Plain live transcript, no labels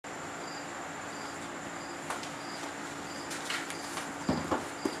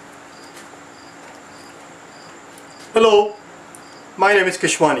Hello, my name is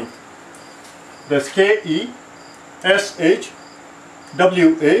Keshwani. That's Keshwani,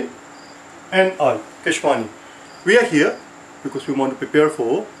 Keshwani. We are here because we want to prepare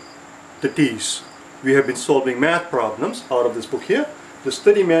for the TEAS. We have been solving math problems out of this book here, the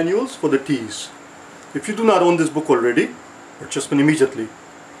study manuals for the TEAS. If you do not own this book already, purchase one immediately.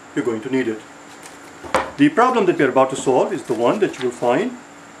 You're going to need it. The problem that we are about to solve is the one that you will find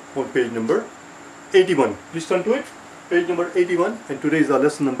on page number 81. Please turn to it. Page number 81, and today is our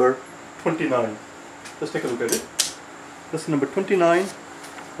lesson number 29. Let's take a look at it. Lesson number 29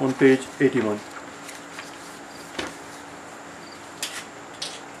 on page 81.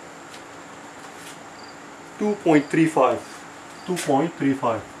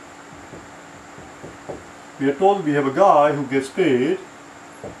 $2.35. We are told we have a guy who gets paid.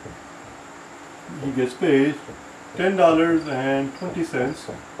 He gets paid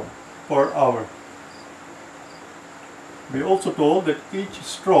 $10.20 per hour. We are also told that each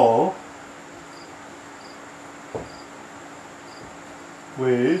straw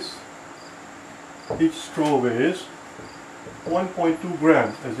weighs 1.2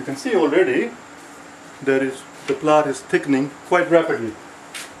 grams. As you can see already, the plot is thickening quite rapidly.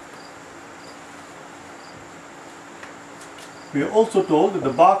 We are also told that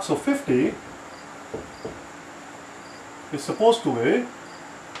the box of 50 is supposed to weigh,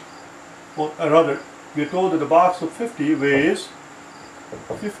 or rather, we are told that the box of 50 weighs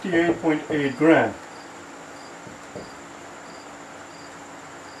 58.8 grams.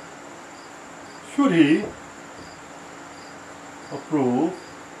 Should he approve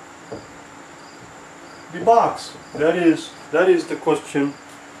the box? That is the question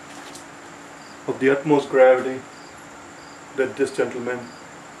of the utmost gravity that this gentleman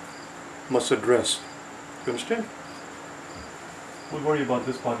must address. You understand? We'll worry about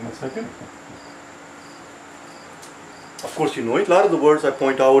this part in a second. Of course you know it. A lot of the words I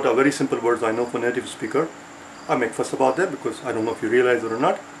point out are very simple words I know for native speaker. I make fuss about that because I don't know if you realize it or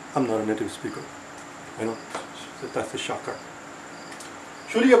not, I'm not a native speaker. I know, that's a shocker.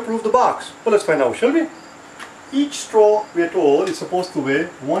 Should he approve the box? Well, let's find out, shall we? Each straw, we are told, is supposed to weigh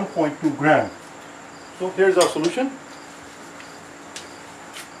 1.2 grams. So here's our solution.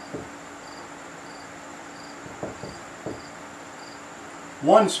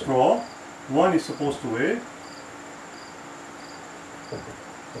 One straw, one is supposed to weigh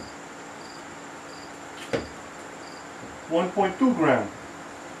 1.2 grams.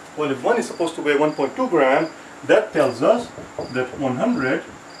 Well, if one is supposed to weigh 1.2 grams, that tells us that 100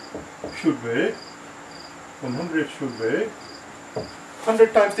 should weigh 100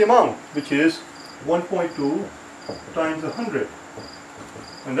 times the amount, which is 1.2 times 100.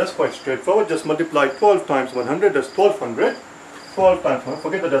 And that's quite straightforward. Just multiply 12 times 100, that's 1200. 12 times 1,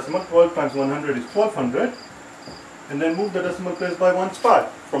 forget the decimal, 12 times 100 is 1200. And then move the decimal place by one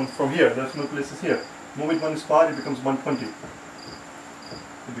spot from here. The decimal place is here. Move it one spot, it becomes 120.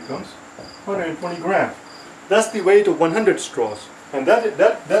 It becomes 120 grams. That's the weight of 100 straws. And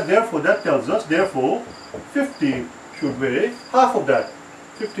therefore that tells us, therefore 50 should weigh half of that.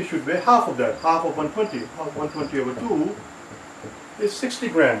 50 should weigh half of that. Half of 120. Half of 120 over 2 is 60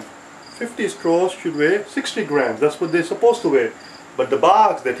 grams. 50 straws should weigh 60 grams. That's what they're supposed to weigh. But the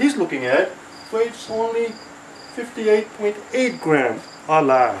box that he's looking at weighs only 58.8 grams.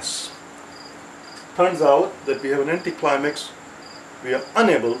 Alas. Turns out that we have an anticlimax. We are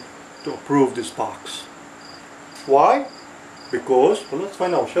unable to approve this box. Why? Because, well, let's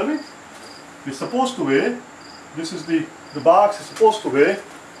find out, shall we? We're supposed to weigh, this is the box is supposed to weigh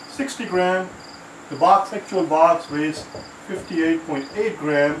 60 grams. The actual box weighs 58.8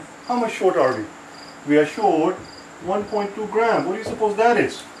 grams. How much short are we? We are short 1.2 grams. What do you suppose that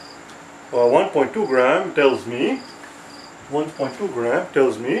is? Well, 1.2 grams tells me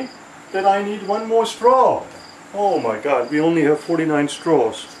that I need one more straw. Oh my God, we only have 49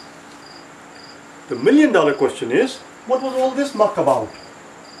 straws. The $1,000,000 question is, what was all this muck about?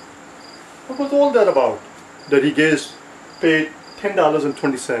 What was all that about? That he gets paid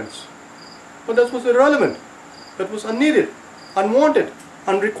 $10.20. But that was irrelevant. That was unneeded, unwanted,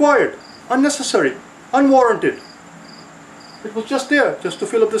 unrequired, unnecessary, unwarranted. It was just there, just to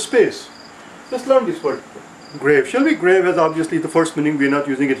fill up the space. Let's learn this word, grave. Shall we? Grave has obviously the first meaning. We are not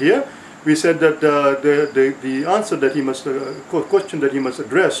using it here. We said that the answer that he must, question that he must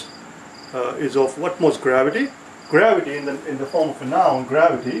address is of utmost gravity. Gravity in the form of a noun,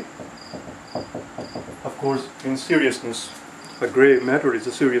 gravity, of course, in seriousness. A grave matter is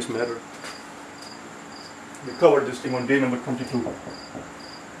a serious matter. We covered this thing on day number 22.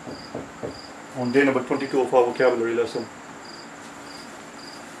 On day number 22 of our vocabulary lesson.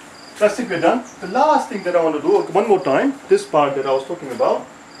 That's it, we're done. The last thing that I want to do, one more time, this part that I was talking about.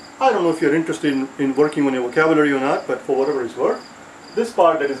 I don't know if you're interested in working on your vocabulary or not, but for whatever it's worth, this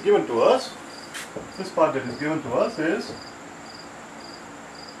part that is given to us, is,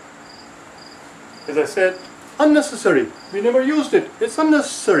 as I said, unnecessary. We never used it. It's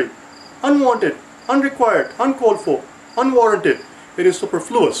unnecessary, unwanted, unrequired, uncalled for, unwarranted. It is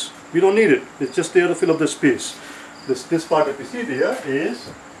superfluous. We don't need it. It's just there to fill up the space. This part that we see there is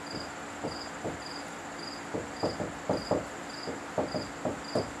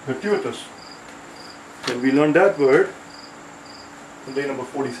gratuitous. And we learned that word on day number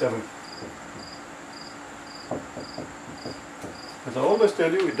 47. As I always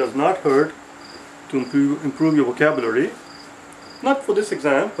tell you, it does not hurt to improve your vocabulary. Not for this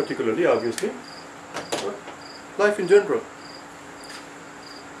exam particularly, obviously, but life in general.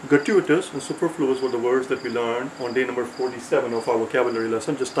 Gratuitous and superfluous were the words that we learned on day number 47 of our vocabulary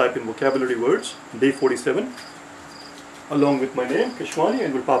lesson. Just type in vocabulary words, day 47, along with my name, Keshwani,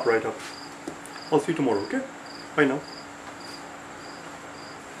 and we'll pop right up. I'll see you tomorrow, okay? Bye now.